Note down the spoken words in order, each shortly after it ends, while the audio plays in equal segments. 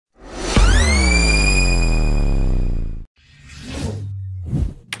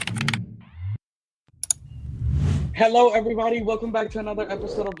Hello, everybody. Welcome back to another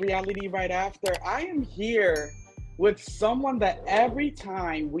episode of Reality Right After. I am here with someone that every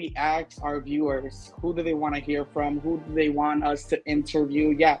time we ask our viewers, who do they want to hear from? Who do they want us to interview?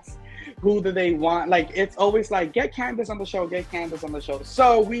 Yes. Who do they want? Like, it's always like, get Candiace on the show, get Candiace on the show.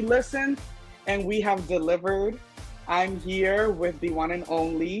 So we listened and we have delivered. I'm here with the one and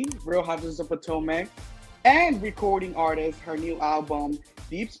only Real Housewives of Potomac and recording artist. Her new album,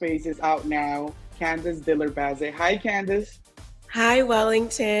 Deep Space, is out now. Candiace Dillard Bassett. Hi, Candiace. Hi,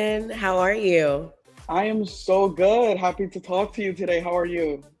 Wellington. How are you? I am so good. Happy to talk to you today. How are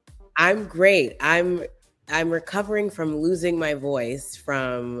you? I'm great. I'm recovering from losing my voice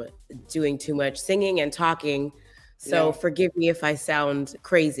from doing too much singing and talking. So Yeah. forgive me if I sound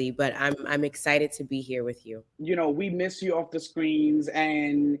crazy, but I'm excited to be here with you. You know, we miss you off the screens,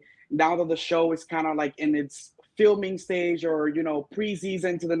 and now that the show is kind of like in its filming stage or,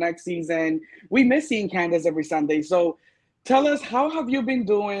 pre-season to the next season, we miss seeing Candiace every Sunday. So tell us, how have you been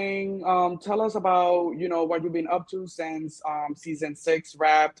doing? Tell us about, what you've been up to since season 6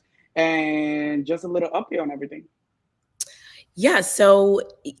 wrapped, and just a little update on everything. Yeah, so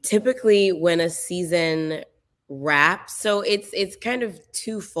typically when a season wraps, so it's kind of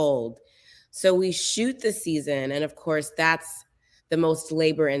twofold. So we shoot the season, and of course that's the most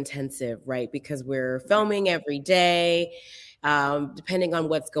labor intensive, right? Because we're filming every day. Depending on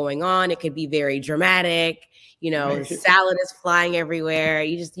what's going on, it could be very dramatic. Right. Salad is flying everywhere.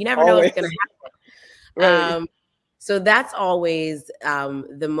 You never know Always. what's going to Right. happen. So that's always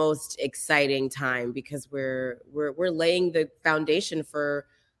the most exciting time because we're laying the foundation for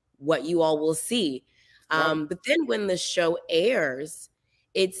what you all will see. Right. But then when the show airs,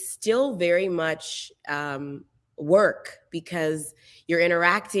 it's still very much work because you're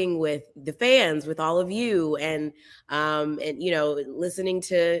interacting with the fans, with all of you, and listening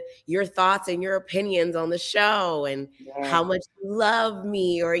to your thoughts and your opinions on the show and Yeah. how much you love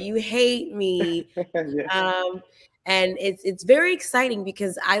me or you hate me. Yeah. And it's very exciting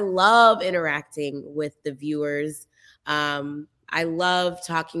because I love interacting with the viewers. I love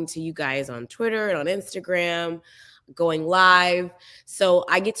talking to you guys on Twitter and on Instagram, going live. So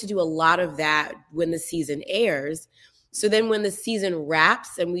I get to do a lot of that when the season airs. So then when the season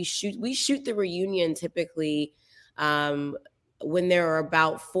wraps and we shoot the reunion typically when there are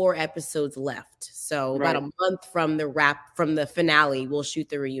about 4 episodes left. So about Right. a month from the finale, we'll shoot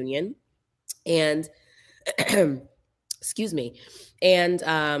the reunion. And excuse me. And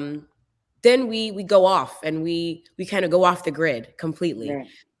then we go off and we kind of go off the grid completely. Yeah.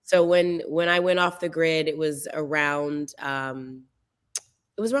 So when I went off the grid, it was around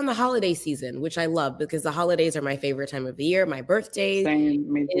the holiday season, which I love because the holidays are my favorite time of the year. My birthday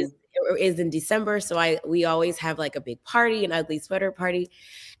Same. Me is too. is in December, so we always have like a big party, an ugly sweater party,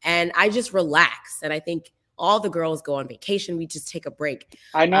 and I just relax. And I think all the girls go on vacation. We just take a break.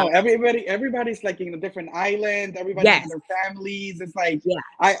 I know Um, everybody's like in a different island, everybody's yes, with their families. It's like yeah,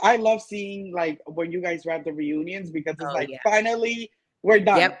 I love seeing like when you guys wrap the reunions because it's oh like yeah, finally we're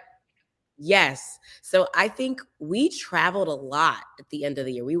done. yep. Yes. So I think we traveled a lot at the end of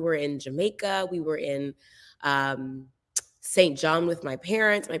the year. We were in Jamaica. We were in um, St. John with my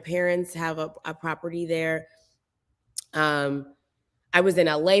parents. My parents have a property there. Um, I was in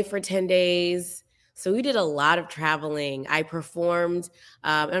LA for 10 days. So we did a lot of traveling. I performed.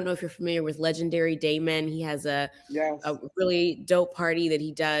 I don't know if you're familiar with Legendary Damon. He has a Yes. really dope party that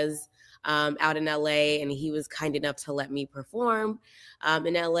he does out in LA, and he was kind enough to let me perform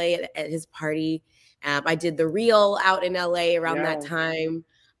in LA at his party. I did the Real out in LA around that Yeah. time.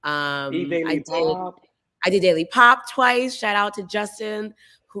 Eat Um, I Daily did Pop. I did Daily Pop twice. Shout out to Justin,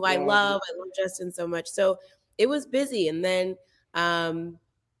 who I Yeah. love. I love Justin so much. So it was busy, and then um,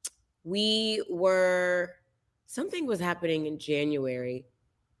 we were something was happening in January.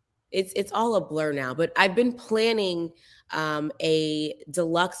 It's all a blur now, but I've been planning a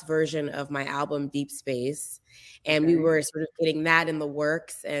deluxe version of my album Deep Space, and we Okay. were sort of getting that in the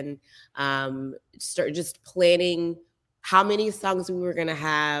works and start just planning how many songs we were going to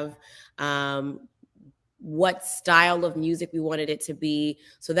have, um, what style of music we wanted it to be.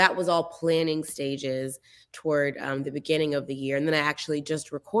 So that was all planning stages toward the beginning of the year, and then I actually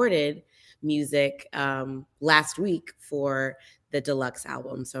just recorded music last week for the deluxe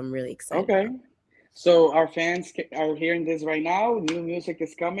album. So I'm really excited Okay. about So our fans are hearing this right now. New music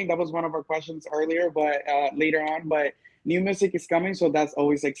is coming. That was one of our questions earlier, but later on. But new music is coming, so that's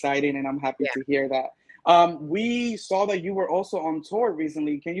always exciting, and I'm happy that. to hear that. We saw that you were also on tour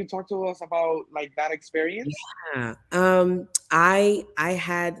recently. Can you talk to us about like that experience? Yeah. I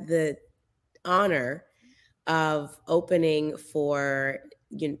had the honor of opening for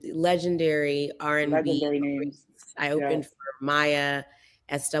legendary R&B Legendary names. I opened for Maya,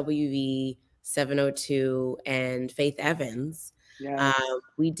 SWV, 702, and Faith Evans.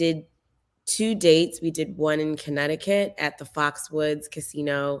 We did 2 dates. We did one in Connecticut at the Foxwoods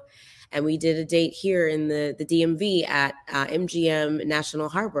Casino, and we did a date here in the DMV at MGM National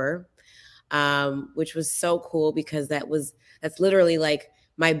Harbor, which was so cool because that's literally like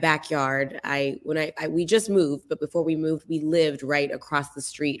my backyard. We just moved, but before we moved, we lived right across the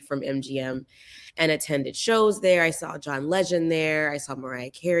street from MGM and attended shows there. I saw John Legend there. I saw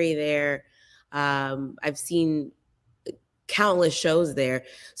Mariah Carey there. I've seen countless shows there.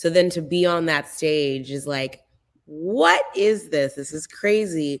 So then to be on that stage is like, what is this? This is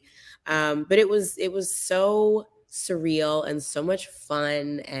crazy. But it was so surreal and so much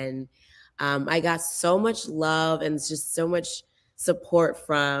fun. And I got so much love and just so much support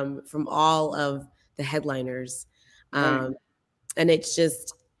from all of the headliners. And it's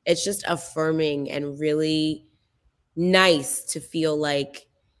just affirming and really nice to feel like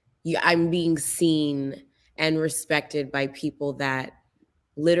I'm being seen and respected by people that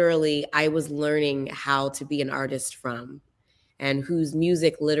literally I was learning how to be an artist from, and whose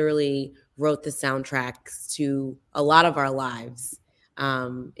music literally wrote the soundtracks to a lot of our lives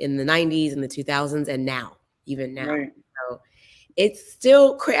in the 90s and the 2000s and now, even now. So it's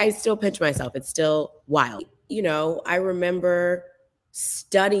still I still pinch myself. It's still wild. You know, I remember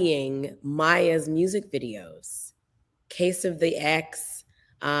studying Maya's music videos, Case of the X,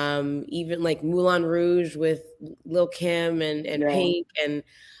 even like Moulin Rouge with Lil' Kim and Pink. And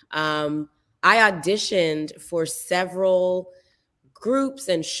I auditioned for several groups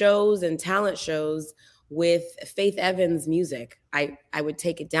and shows and talent shows with Faith Evans' music. I would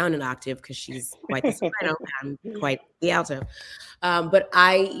take it down an octave because she's quite the soprano, I'm quite the alto. But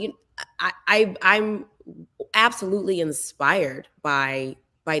I'm absolutely inspired by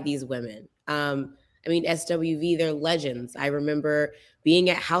these women. I mean, SWV, they're legends. I remember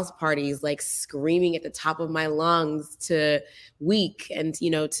being at house parties, like screaming at the top of my lungs to Weak and, you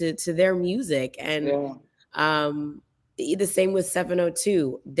know, to their music. And the same with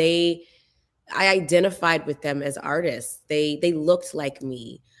 702. I identified with them as artists. They looked like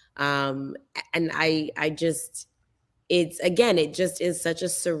me. And it just is such a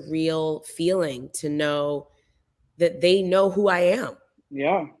surreal feeling to know that they know who I am.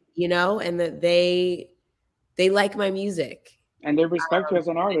 Yeah. You know, and that they like my music. And they respect you as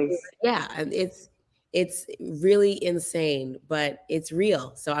an artist. Yeah. And it's really insane, but it's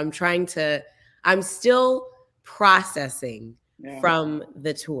real. So I'm still processing from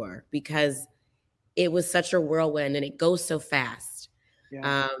the tour because it was such a whirlwind and it goes so fast.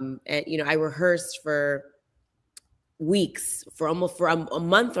 And, you know, I rehearsed for weeks, for a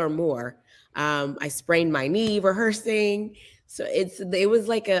month or more. I sprained my knee rehearsing. So it was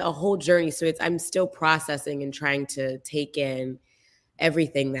like a whole journey. So I'm still processing and trying to take in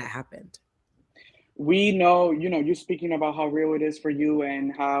everything that happened. We know, you know, you're speaking about how real it is for you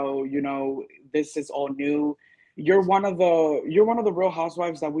and how, you know, this is all new. You're one of the Real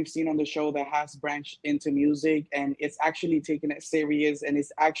Housewives that we've seen on the show that has branched into music, and it's actually taking it serious, and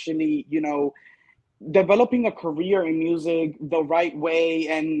it's actually, you know, developing a career in music the right way,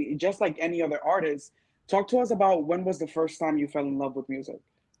 and just like any other artist. Talk to us about when was the first time you fell in love with music?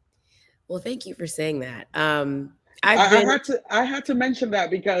 Well, thank you for saying that. I had to mention that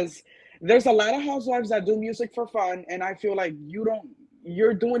because there's a lot of housewives that do music for fun, and I feel like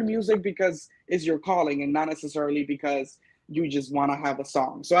you're doing music because it's your calling and not necessarily because you just want to have a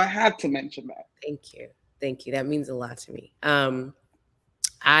song. So I had to mention that. Thank you. That means a lot to me.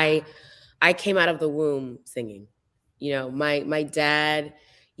 I came out of the womb singing. You know, my dad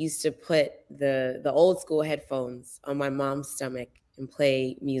used to put the old school headphones on my mom's stomach and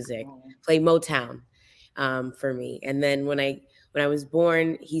play music, play Motown for me. And then when I was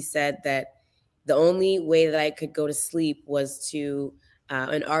born, he said that the only way that I could go to sleep was to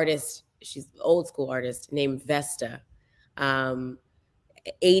an artist, she's an old school artist named Vesta,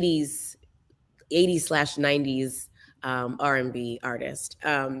 80s/90s R&B artist.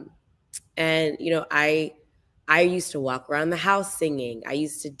 And, you know, I used to walk around the house singing. I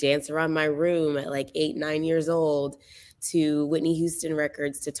used to dance around my room at like 8, 9 years old to Whitney Houston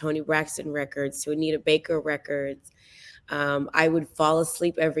records, to Toni Braxton records, to Anita Baker records. I would fall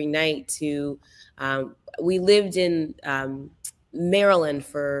asleep every night to, we lived in Maryland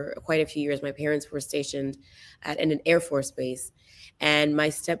for quite a few years. My parents were stationed in an Air Force base. And my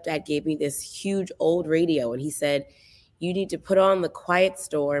stepdad gave me this huge old radio. And he said, you need to put on the Quiet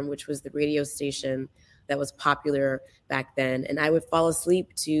Storm, which was the radio station that was popular back then. And I would fall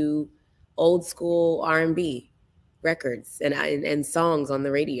asleep to old school R&B. records and songs on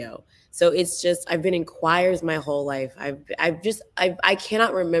the radio. So it's just, I've been in choirs my whole life. I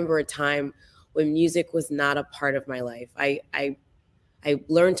cannot remember a time when music was not a part of my life. I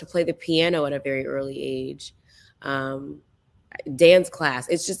learned to play the piano at a very early age. Dance class.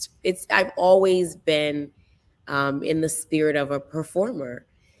 I've always been in the spirit of a performer.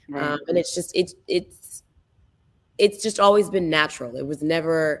 Right. And it's just always been natural. It was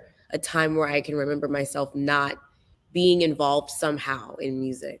never a time where I can remember myself not being involved somehow in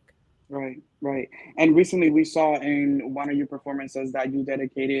music. Right, right. And recently we saw in one of your performances that you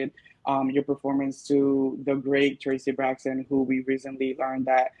dedicated your performance to the great Tracy Braxton, who we recently learned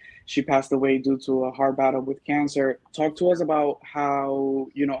that she passed away due to a hard battle with cancer. Talk to us about how,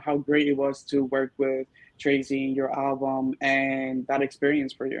 how great it was to work with Tracy in your album and that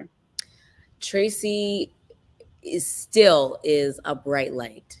experience for you. Tracy still is a bright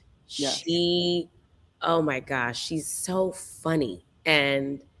light. Yes. Oh my gosh, she's so funny,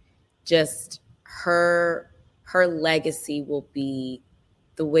 and just her legacy will be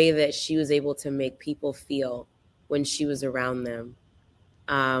the way that she was able to make people feel when she was around them.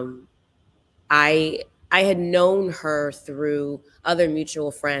 I had known her through other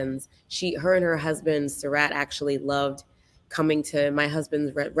mutual friends. Her and her husband Sarat actually loved coming to my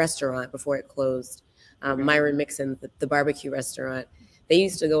husband's restaurant before it closed. Myron Mixon, the barbecue restaurant. They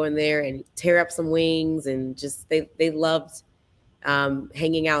used to go in there and tear up some wings, and just they loved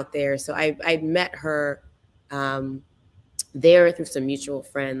hanging out there. So I met her there through some mutual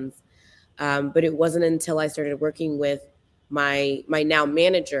friends. But it wasn't until I started working with my now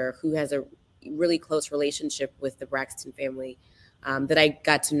manager, who has a really close relationship with the Braxton family, that I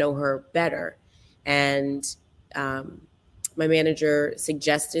got to know her better. And my manager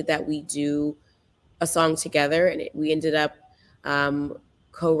suggested that we do a song together, and we ended up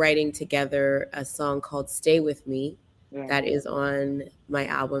co-writing together a song called Stay With Me. Yeah. That is on my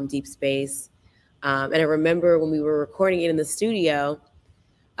album Deep Space. And I remember when we were recording it in the studio,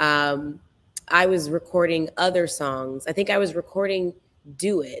 I was recording other songs. I think I was recording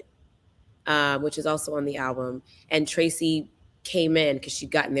Do It, which is also on the album. And Tracy came in because she'd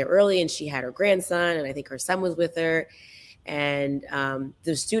gotten there early, and she had her grandson, and I think her son was with her. And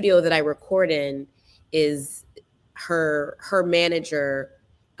the studio that I record in is her manager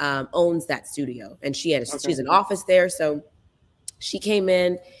owns that studio, and she's an office there. So she came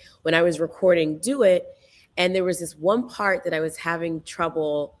in when I was recording Do It, and there was this one part that I was having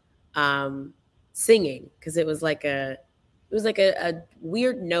trouble singing, because it was like a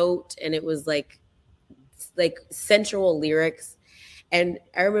weird note, and it was like sensual lyrics. And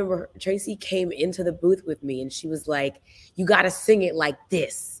I remember Tracy came into the booth with me, and she was like, "You got to sing it like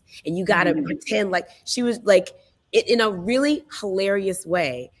this, and you got to pretend like," she was like, in a really hilarious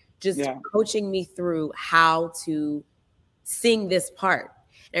way, just coaching me through how to sing this part.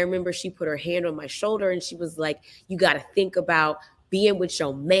 And I remember she put her hand on my shoulder, and she was like, "You got to think about being with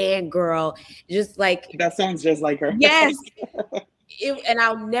your man, girl." Just like, that sounds just like her. Yes. And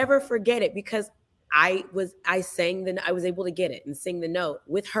I'll never forget it, because I was able to get it and sing the note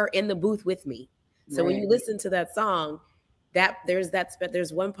with her in the booth with me. So when you listen to that song,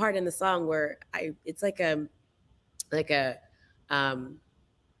 there's one part in the song where I'm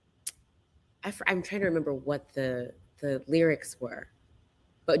trying to remember what the lyrics were,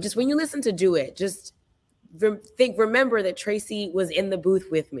 but just when you listen to Do It, just remember that Tracy was in the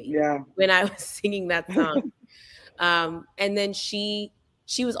booth with me when I was singing that song. And then she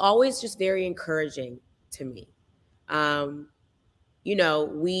was always just very encouraging to me. I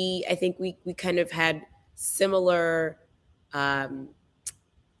think we kind of had similar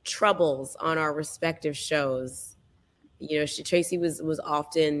troubles on our respective shows. Tracy was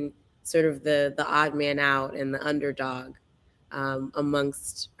often sort of the odd man out and the underdog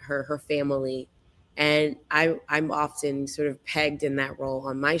amongst her family. And I'm often sort of pegged in that role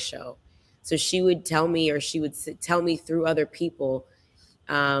on my show. So she would tell me, or she would tell me through other people,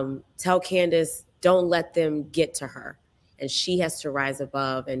 tell Candiace, don't let them get to her. And she has to rise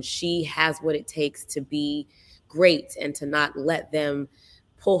above, and she has what it takes to be great, and to not let them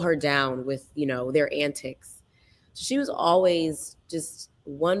pull her down with, their antics. So she was always just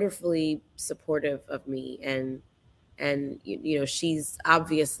wonderfully supportive of me. And she's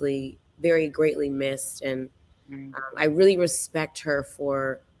obviously very greatly missed. And I really respect her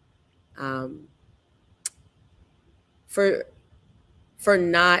for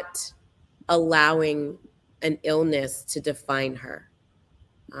not allowing an illness to define her.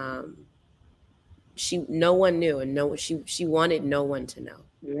 No one knew, and she wanted no one to know.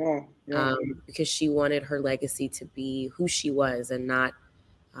 Because she wanted her legacy to be who she was, and not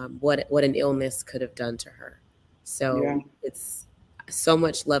what an illness could have done to her. So it's so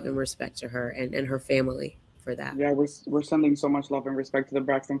much love and respect to her and her family for that. Yeah, we're sending so much love and respect to the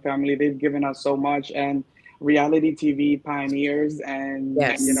Braxton family. They've given us so much, and reality TV pioneers, and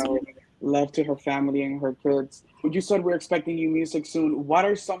Yes. love to her family and her kids. You said we're expecting new music soon. What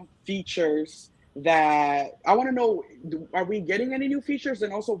are some features that I want to know? Are we getting any new features?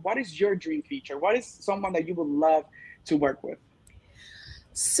 And also, what is your dream feature? What is someone that you would love to work with?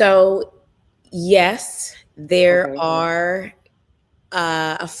 So, yes, there Okay. are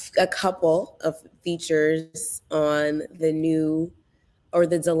a couple of features on the new or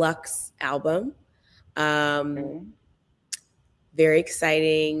the deluxe album. Okay. Very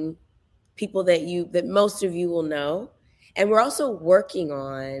exciting. People that most of you will know. And we're also working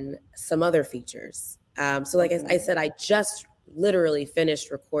on some other features. So like I said, I just literally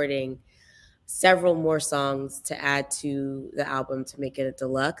finished recording several more songs to add to the album to make it a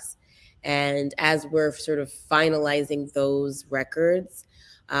deluxe. And as we're sort of finalizing those records,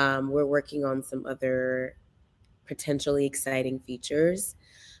 we're working on some other potentially exciting features.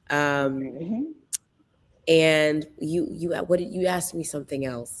 And you asked me something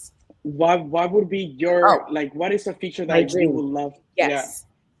else. What would be your what is a feature My that you dream. would love? Yes.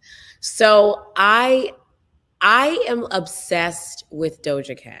 So I am obsessed with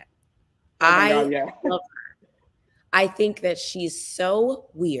Doja Cat. Oh my God, yeah. Love her. I think that she's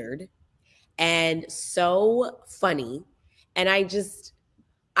so weird and so funny. And I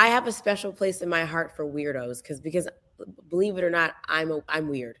have a special place in my heart for weirdos because believe it or not, I'm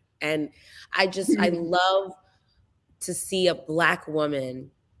weird. And I love to see a Black woman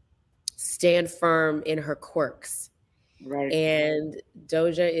stand firm in her quirks. Right. And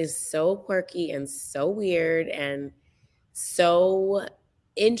Doja is so quirky and so weird and so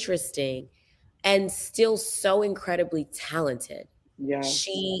interesting and still so incredibly talented. Yeah.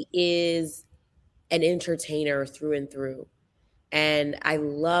 She is an entertainer through and through. And I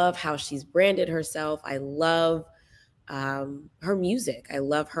love how she's branded herself. I love her music. I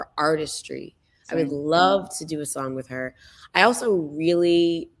love her artistry. Same. I would love to do a song with her. I also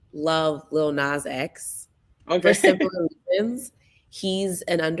really love Lil Nas X for similar reasons. He's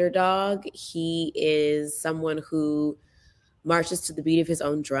an underdog. He is someone who marches to the beat of his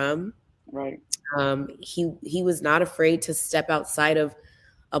own drum. Right. He was not afraid to step outside of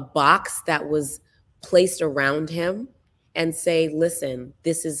a box that was placed around him and say, listen,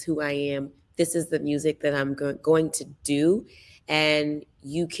 this is who I am. This is the music that I'm going to do. And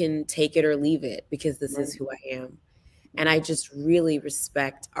you can take it or leave it because this is who I am. And I just really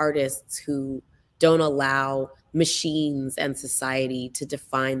respect artists who don't allow machines and society to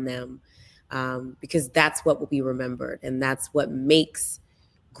define them, because that's what will be remembered. And that's what makes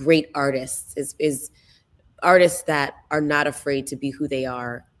great artists is artists that are not afraid to be who they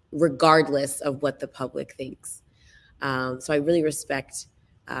are, regardless of what the public thinks. So I really respect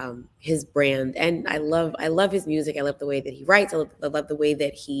his brand, and I love his music. I love the way that he writes. I love the way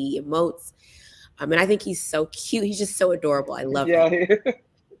that he emotes. And I think he's so cute. He's just so adorable. I love him.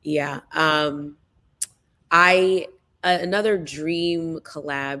 Yeah. Another dream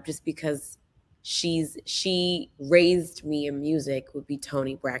collab, just because she raised me in music, would be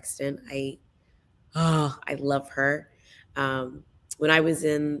Toni Braxton. I love her. When I was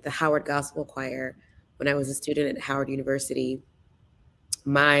in the Howard Gospel Choir, when I was a student at Howard University,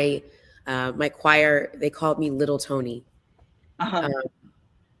 my choir, they called me Little Tony.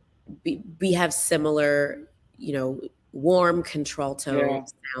 We have similar, warm contralto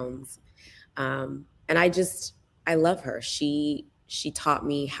sounds. And I love her. She taught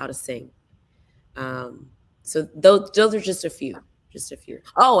me how to sing. So those are just a few.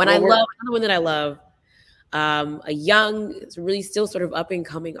 Oh, and I love another one that I love. A young, really still sort of up and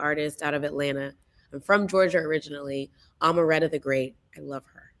coming artist out of Atlanta. I'm from Georgia originally. Amaretta the Great. I love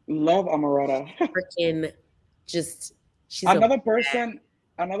her. Love Amaretta. Freaking she's another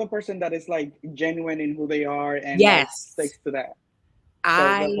person that is like genuine in who they are and sticks to that.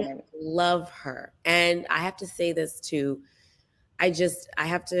 I love her. And I have to say this too. I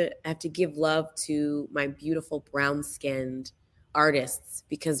have to give love to my beautiful brown-skinned artists,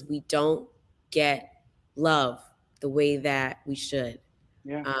 because we don't get love the way that we should.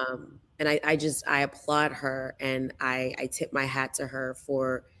 Yeah. And I applaud her, and I tip my hat to her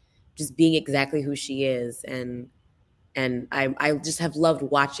for just being exactly who she is. And I just have loved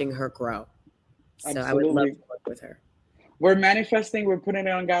watching her grow. So absolutely. I would love to work with her. We're manifesting, we're putting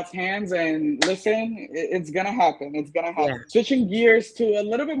it on God's hands, and listen, it's gonna happen. It's gonna happen. Yeah. Switching gears to a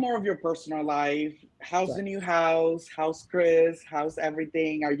little bit more of your personal life. How's the new house? How's Chris? How's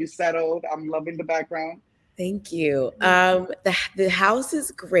everything? Are you settled? I'm loving the background. Thank you. The house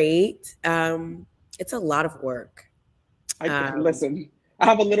is great. it's a lot of work. Listen, I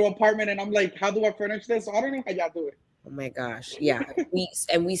have a little apartment and I'm like, how do I furnish this? I don't know how y'all do it. Oh my gosh. Yeah.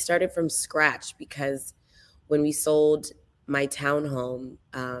 We started from scratch because when we sold my townhome,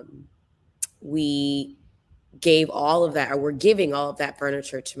 we gave all of that, or we're giving all of that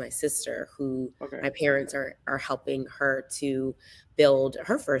furniture to my sister, who my parents are helping her to build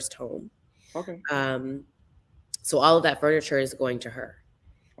her first home. Okay. So all of that furniture is going to her.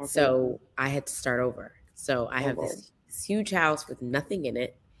 Okay. So I had to start over. So I have this huge house with nothing in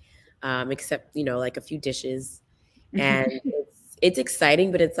it, except, you know, like a few dishes. And it's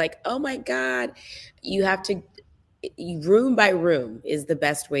exciting, but it's like, oh my God, you have to, room by room is the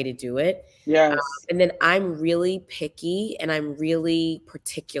best way to do it. Yes. And then I'm really picky and I'm really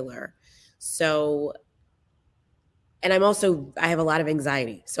particular. So, and I have a lot of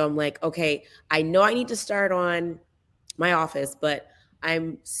anxiety. So I'm like, okay, I know I need to start on my office, but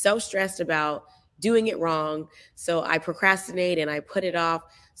I'm so stressed about doing it wrong. So I procrastinate and I put it off.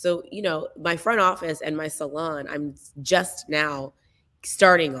 So, you know, my front office and my salon, I'm just now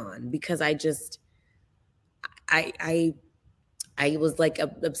starting on because I was like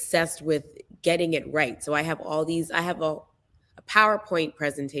obsessed with getting it right. So I have a PowerPoint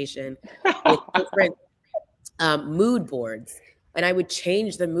presentation with different mood boards, and I would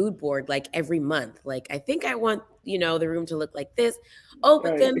change the mood board like every month. Like, I think I want, you know, the room to look like this. Oh,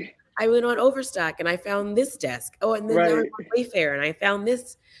 but then I went on Overstock and I found this desk. Oh, and then I went on Wayfair and I found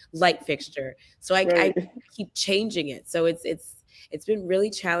this light fixture. So I keep changing it. So it's been really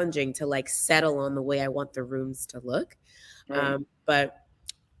challenging to like settle on the way I want the rooms to look. But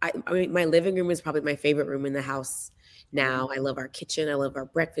I mean, my living room is probably my favorite room in the house now. I love our kitchen. I love our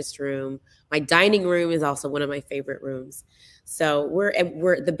breakfast room. My dining room is also one of my favorite rooms. So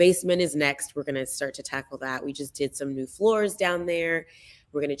the basement is next. We're going to start to tackle that. We just did some new floors down there.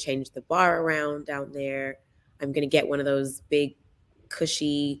 We're going to change the bar around down there. I'm going to get one of those big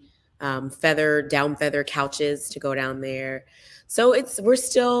cushy down feather couches to go down there. So we're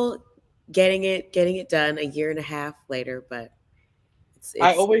still getting it done a year and a half later, but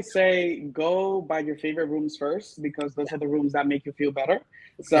I always say go by your favorite rooms first, because those are the rooms that make you feel better.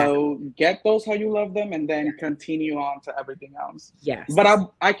 So get those how you love them, and then continue on to everything else. Yes.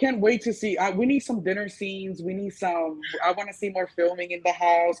 But I can't wait to see. We need some dinner scenes. I want to see more filming in the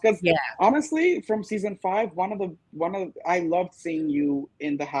house, because honestly, from season 5, I loved seeing you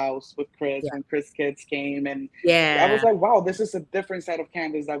in the house with Chris when Chris kids came, and I was like, wow, this is a different side of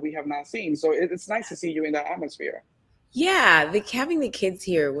Candiace that we have not seen. So it's nice to see you in that atmosphere. Yeah, having the kids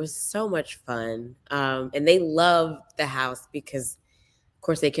here was so much fun. And they love the house because, of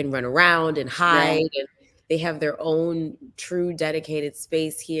course, they can run around and hide, and they have their own true dedicated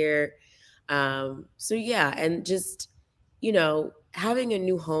space here. So yeah, and just, you know, having a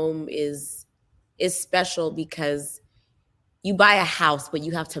new home is special because you buy a house, but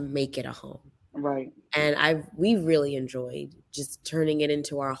you have to make it a home. Right. And we really enjoyed just turning it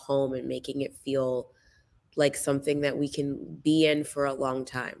into our home and making it feel like something that we can be in for a long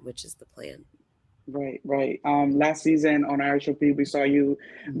time, which is the plan. Right. Last season on RHOP, we saw you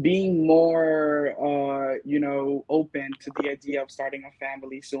being more, you know, open to the idea of starting a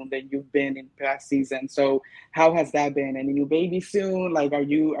family soon than you've been in past seasons. So how has that been? Any new baby soon? Like, are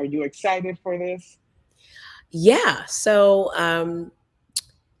you excited for this? Yeah. So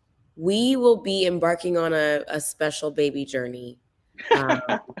we will be embarking on a special baby journey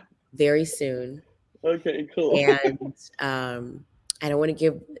very soon. Okay, cool. And I don't want to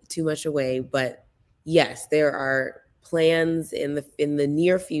give too much away, but yes, there are plans in the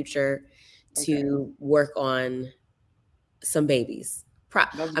near future to work on some babies.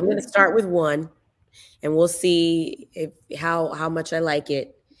 I'm going to start with one, and we'll see how much I like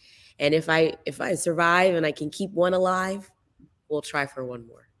it. And if I survive and I can keep one alive, we'll try for one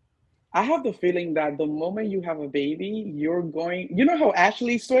more. I have the feeling that the moment you have a baby, you know how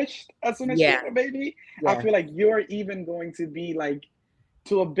Ashley switched as soon as she had a baby? Yeah. I feel like you're even going to be like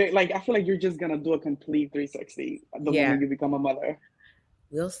I feel like you're just going to do a complete 360 the moment you become a mother.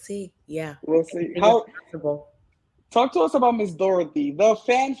 We'll see. Yeah. We'll see. Talk to us about Miss Dorothy, the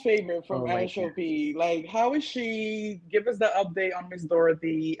fan favorite from RHOP. Like, how is she? Give us the update on Miss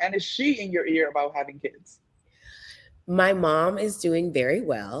Dorothy. And is she in your ear about having kids? My mom is doing very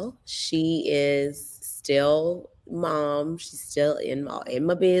well. She is still mom. She's still in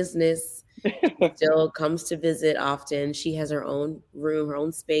my business. She still comes to visit often. She has her own room, her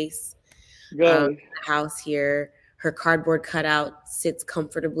own space. Good. House here. Her cardboard cutout sits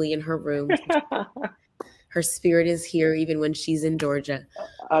comfortably in her room. Her spirit is here even when she's in Georgia.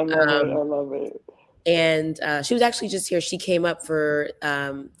 I love it. And she was actually just here. She came up for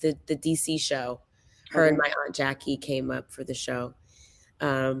the DC show. Her and my Aunt Jackie came up for the show.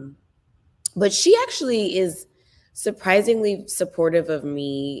 But she actually is surprisingly supportive of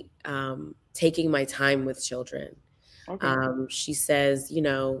me taking my time with children. She says,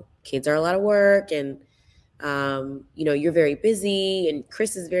 kids are a lot of work, and you're very busy, and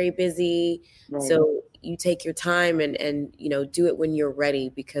Chris is very busy. Right. So you take your time and do it when you're ready,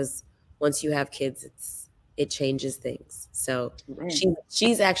 because once you have kids, it changes things. So right.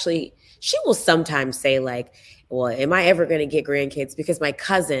 she's actually, she will sometimes say like, well, am I ever going to get grandkids? Because my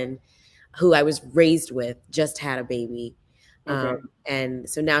cousin, who I was raised with, just had a baby. Okay. And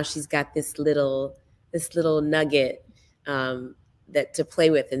so now she's got this little nugget that to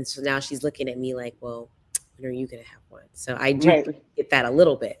play with. And so now she's looking at me like, well, when are you going to have one? So I do get that a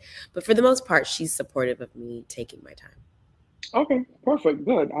little bit. But for the most part, she's supportive of me taking my time. Okay, perfect.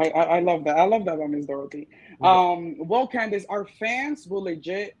 Good. I love that. I love that about Ms. Dorothy. Well, Candiace, our fans will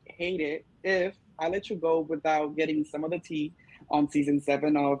legit hate it if I let you go without getting some of the tea on season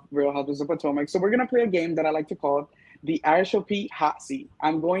 7 of Real Housewives of Potomac. So we're going to play a game that I like to call the RHOP Hot Seat.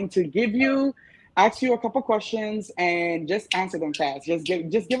 I'm going to ask you a couple questions and just answer them fast. Just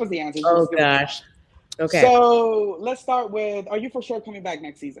give us the answers. Oh, gosh. Okay. So let's start with, are you for sure coming back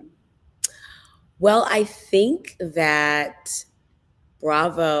next season? Well, I think that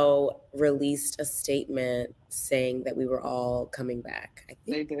Bravo released a statement saying that we were all coming back. I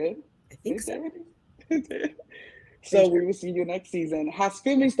think they did. I think so. They did. So we will see you next season. Has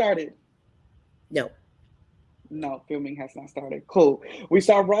filming started? No. No, filming has not started. Cool. We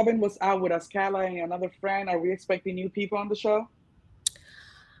saw Robin was out with Ascala and another friend. Are we expecting new people on the show?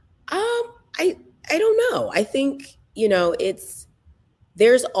 I don't know. I think,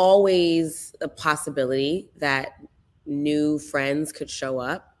 there's always a possibility that new friends could show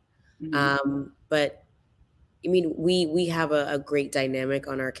up. Mm-hmm. But I mean, we have a great dynamic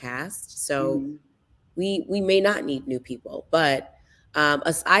on our cast. So mm-hmm. we may not need new people, but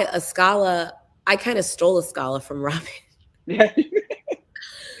Ascala, I kind of stole Ascala from Robin. Yeah.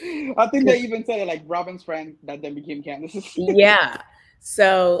 I think they even said it, like Robin's friend that then became Candiace's. Yeah.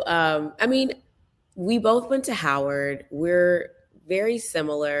 So, I mean, we both went to Howard. We're very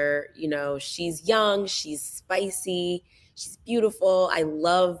similar. She's young, she's spicy, she's beautiful. I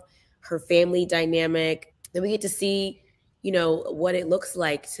love her family dynamic. Then we get to see, what it looks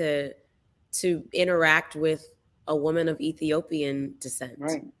like to interact with a woman of Ethiopian descent,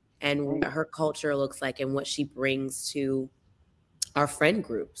 right. And what her culture looks like and what she brings to our friend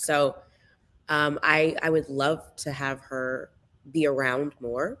group. So I would love to have her be around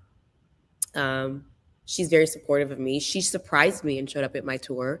more. She's very supportive of me. She surprised me and showed up at my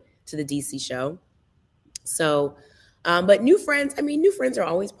tour to the DC show. So, but new friends are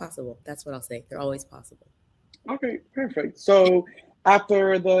always possible. That's what I'll say. They're always possible. Okay, perfect. So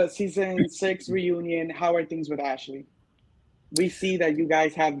after the season 6 reunion, how are things with Ashley? We see that you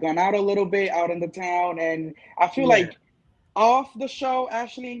guys have gone out a little bit out in the town, and I feel like off the show,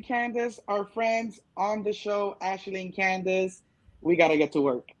 Ashley and Candiace are friends. On the show, Ashley and Candiace, we got to get to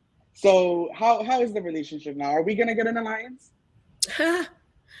work. So how is the relationship now? Are we going to get an alliance?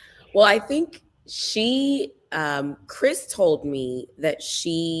 Well, I think Chris told me that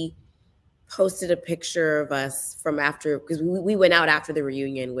she posted a picture of us from after, because we went out after the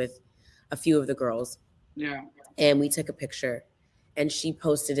reunion with a few of the girls. Yeah. And we took a picture and she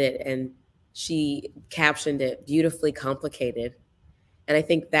posted it and she captioned it beautifully complicated. And I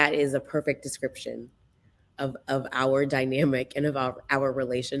think that is a perfect description of our dynamic and of our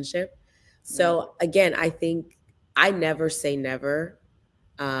relationship. So again, I think I never say never.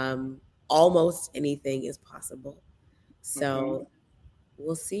 Almost anything is possible. So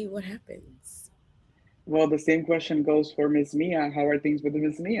we'll see what happens. Well, the same question goes for Miss Mia. How are things with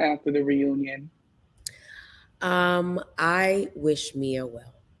Miss Mia after the reunion? I wish Mia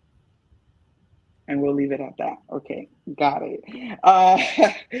well. And we'll leave it at that. Okay, got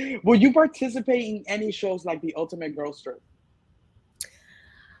it. Will you participate in any shows like the Ultimate Girls Trip?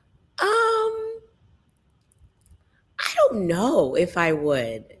 I don't know if I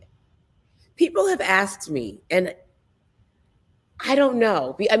would. People have asked me, and I don't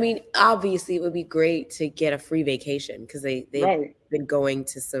know. I mean, obviously, it would be great to get a free vacation because they've been going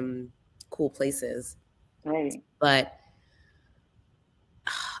to some cool places. Right. But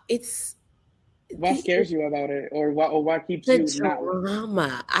it's... What scares you about it, or what keeps you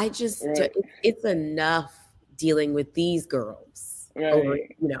drama? I just it's enough dealing with these girls over,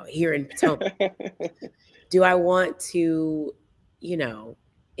 here in Potomac. Do I want to,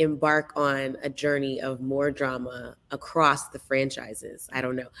 embark on a journey of more drama across the franchises? I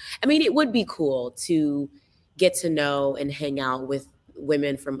don't know. I mean, it would be cool to get to know and hang out with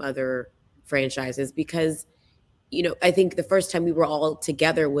women from other franchises because, I think the first time we were all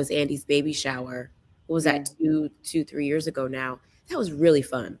together was Andy's baby shower. What was that, 3 years ago now? That was really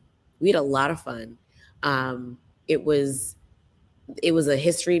fun. We had a lot of fun. It was a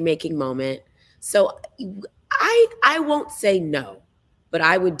history-making moment. So I won't say no, but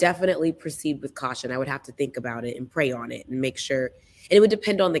I would definitely proceed with caution. I would have to think about it and pray on it and make sure. And it would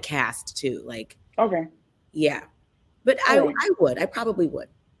depend on the cast too. Like, okay. Yeah. But I probably would.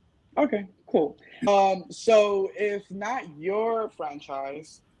 Okay, cool. So if not your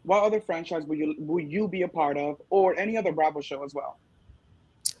franchise, what other franchise will you be a part of, or any other Bravo show as well?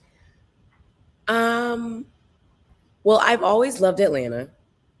 Well, I've always loved Atlanta.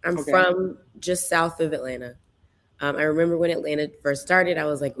 I'm from just south of Atlanta. I remember when Atlanta first started, I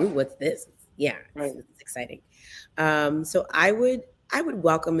was like, "Ooh, what's this?" Yeah, it's exciting. So I would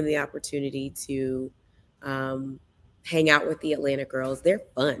welcome the opportunity to hang out with the Atlanta girls. They're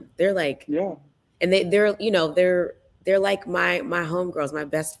fun. They're like, and they're like my homegirls, my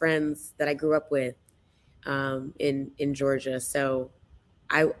best friends that I grew up with in Georgia. So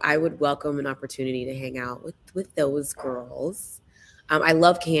I would welcome an opportunity to hang out with those girls. I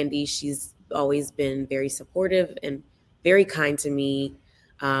love Candy. She's always been very supportive and very kind to me.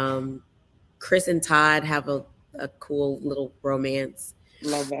 Chris and Todd have a cool little romance.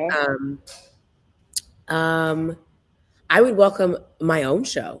 Love that. I would welcome my own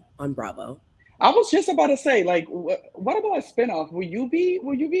show on Bravo. I was just about to say, like, what about a spinoff? Will you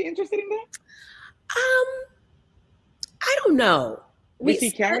be interested in that? I don't know. We see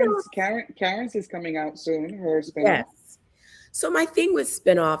Karen's is coming out soon. Her spinoff. Yes. So my thing with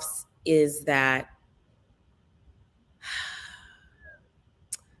spinoffs is that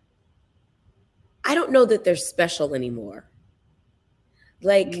I don't know that they're special anymore.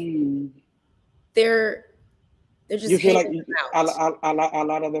 Like they're just. You feel like a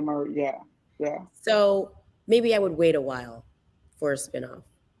lot of them are, yeah. So maybe I would wait a while for a spinoff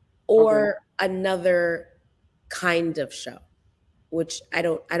or another kind of show, which I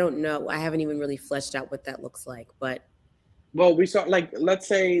don't know. I haven't even really fleshed out what that looks like, but. Well, we saw, like, let's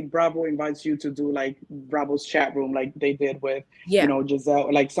say Bravo invites you to do like Bravo's chat room, like they did with,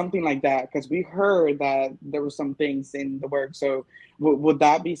 Giselle, like something like that. Because we heard that there were some things in the works. So would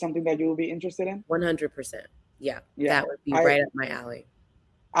that be something that you would be interested in? 100%. Yeah. That would be right up my alley.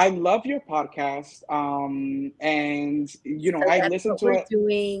 I love your podcast. And I listen to it.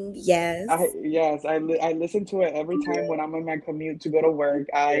 Yes. I listen to it every time when I'm on my commute to go to work.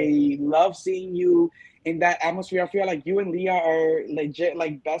 I love seeing you in that atmosphere. I feel like you and Leah are legit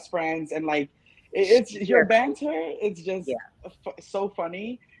like best friends, and like it's your banter. It's just so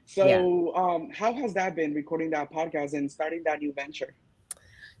funny. So how has that been, recording that podcast and starting that new venture?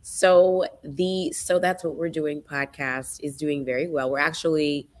 So that's what we're doing. Podcast is doing very well. We're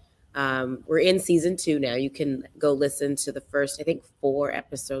actually we're in season 2 now. You can go listen to the first, I think, 4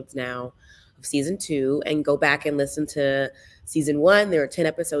 episodes now of season 2 and go back and listen to season 1. There are 10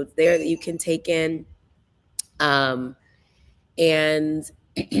 episodes there that you can take in. And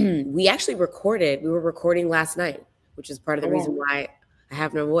we actually we were recording last night, which is part of the reason why I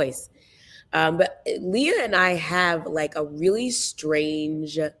have no voice. But Leah and I have like a really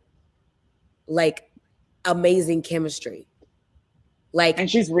strange, like amazing chemistry. Like, and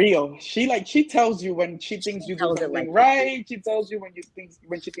she's real. She tells you when she thinks you do something right. She tells you when she thinks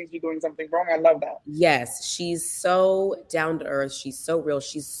you're doing something wrong. I love that. Yes, she's so down to earth. She's so real.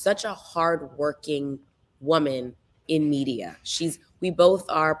 She's such a hardworking woman in media. We both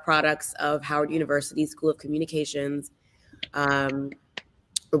are products of Howard University School of Communications. We're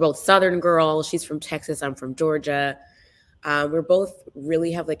both Southern girls. She's from Texas. I'm from Georgia. We're both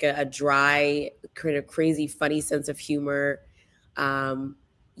really have like a dry, kind of crazy, funny sense of humor.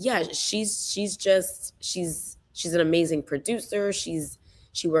 She's an amazing producer. She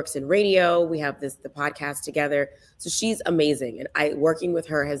works in radio. We have the podcast together. So she's amazing. And working with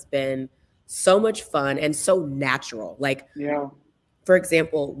her has been so much fun and so natural. Like, for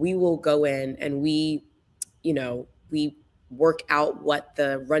example, we will go in and we work out what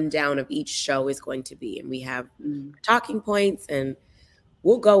the rundown of each show is going to be. And we have talking points, and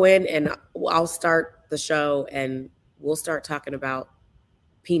we'll go in and I'll start the show and we'll start talking about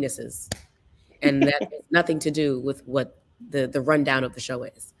penises. And that has nothing to do with what the rundown of the show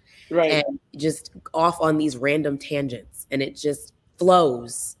is. Right. And just off on these random tangents, and it just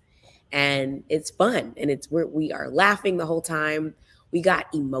flows. And it's fun, and we are laughing the whole time. We got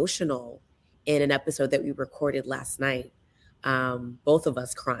emotional in an episode that we recorded last night. Both of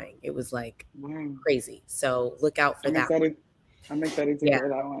us crying. It was like crazy. So look out for that one. I'm excited to Yeah. hear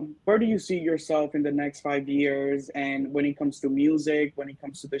that one. Where do you see yourself in the next 5 years? And when it comes to music, when it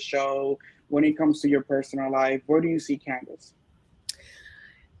comes to the show, when it comes to your personal life, where do you see Candiace?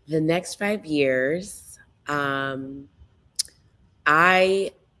 The next 5 years,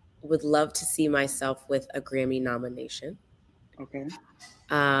 I would love to see myself with a Grammy nomination. Okay.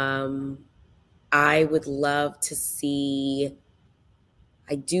 I would love to see.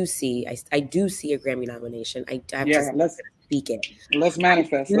 I do see a Grammy nomination. I have Yeah, to speak it. let's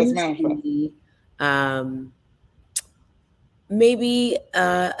manifest. Let's manifest. See, maybe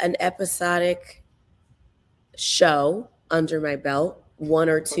an episodic show under my belt, 1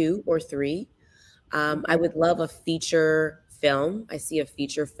 or 2 or 3. I would love a feature film. I see a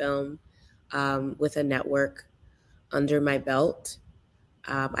feature film with a network under my belt.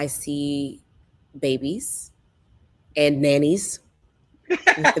 I see babies and nannies with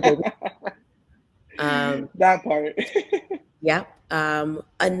the baby. That part. Yep.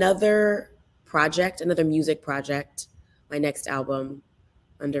 Another music project, my next album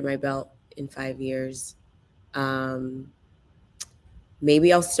under my belt in 5 years.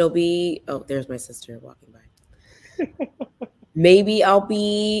 Maybe I'll still be, there's my sister walking by. Maybe I'll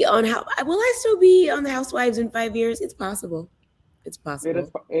be will I still be on the Housewives in 5 years? It's possible. It's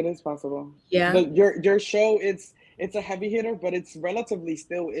possible. It is possible. Yeah. Your show, it's a heavy hitter, but it's relatively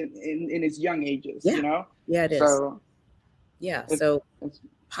still in its young ages, Yeah. you know? Yeah, it is. So yeah. So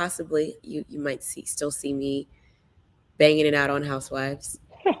possibly you might still see me banging it out on Housewives.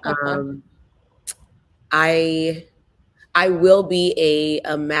 I will be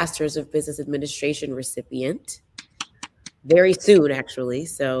a Master's of Business Administration recipient very soon, actually.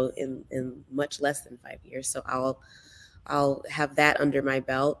 So in much less than 5 years. So I'll have that under my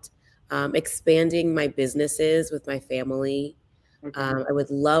belt. Expanding my businesses with my family. Okay. I would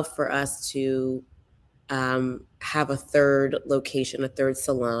love for us to have a third location, a third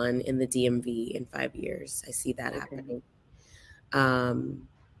salon in the DMV in 5 years. I see that happening.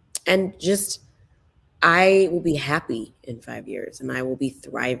 And just, I will be happy in 5 years, and I will be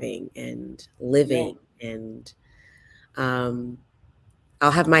thriving and living, and I'll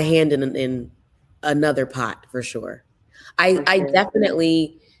have my hand in another pot for sure. I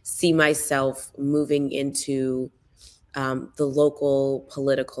definitely see myself moving into the local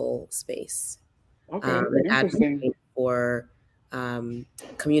political space. And advocating for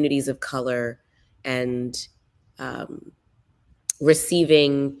communities of color and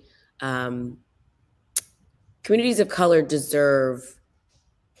receiving communities of color deserve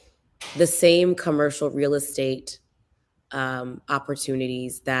the same commercial real estate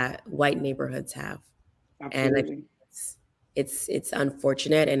opportunities that white neighborhoods have. Absolutely. And I think it's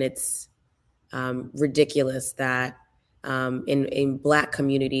unfortunate, and it's ridiculous that in Black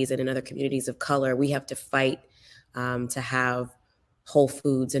communities and in other communities of color, we have to fight to have Whole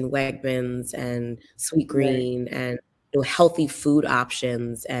Foods and Wegmans and Sweet Green and healthy food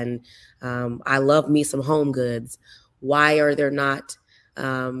options. And I love me some home goods. Why are there not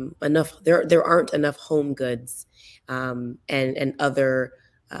enough? There aren't enough home goods and other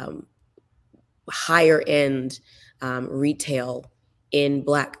higher end retail in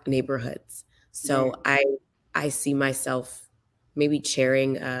Black neighborhoods. So I see myself maybe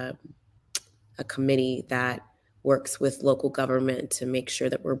chairing a committee that works with local government to make sure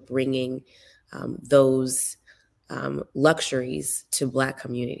that we're bringing those luxuries to Black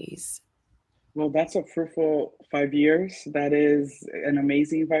communities. Well, that's a fruitful 5 years. That is an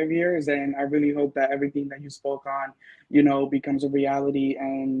amazing 5 years. And I really hope that everything that you spoke on, becomes a reality,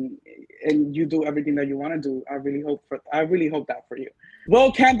 and you do everything that you want to do. I really hope that for you.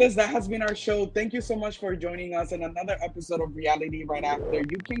 Well, Candiace, that has been our show. Thank you so much for joining us in another episode of Reality Right After.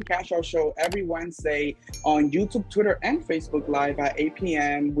 You can catch our show every Wednesday on YouTube, Twitter, and Facebook Live at 8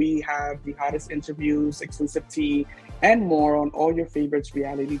 p.m. We have the hottest interviews, exclusive tea, and more on all your favorites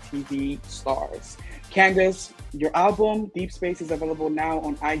reality TV stars. Candiace, your album, Deep Space, is available now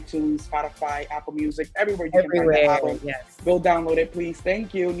on iTunes, Spotify, Apple Music, everywhere you can find the album. Yes. Go download it, please.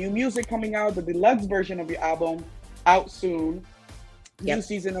 Thank you. New music coming out, the deluxe version of your album, out soon. New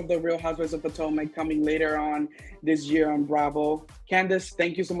season of the Real Housewives of Potomac coming later on this year on Bravo. Candiace,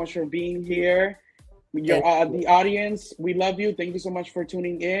 thank you so much for being here. The audience, we love you. Thank you so much for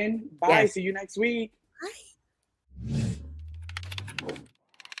tuning in. Bye. Yes. See you next week.